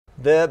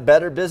The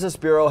Better Business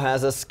Bureau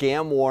has a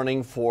scam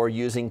warning for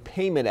using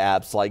payment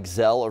apps like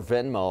Zelle or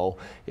Venmo.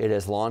 It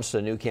has launched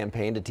a new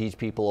campaign to teach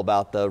people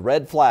about the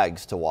red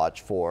flags to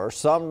watch for.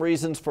 Some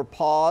reasons for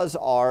pause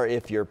are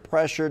if you're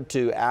pressured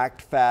to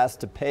act fast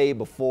to pay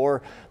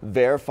before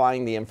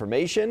verifying the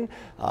information,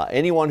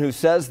 anyone who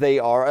says they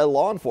are a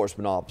law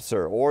enforcement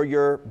officer, or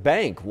your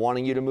bank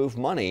wanting you to move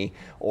money,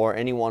 or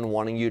anyone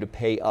wanting you to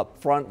pay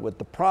up front with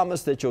the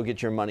promise that you'll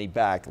get your money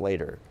back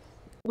later.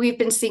 We've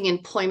been seeing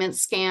employment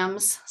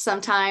scams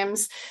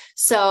sometimes.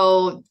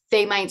 So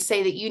they might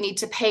say that you need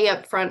to pay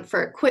up front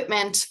for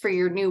equipment for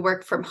your new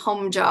work from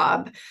home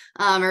job,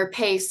 or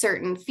pay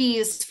certain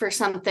fees for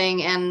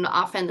something. And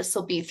often this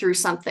will be through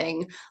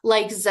something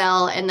like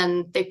Zelle, and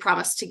then they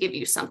promise to give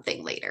you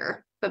something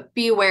later. But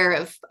be aware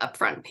of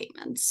upfront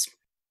payments.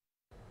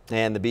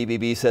 And the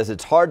BBB says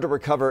it's hard to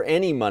recover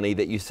any money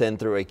that you send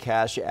through a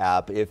cash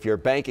app. If your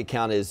bank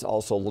account is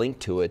also linked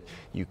to it,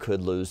 you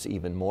could lose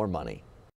even more money.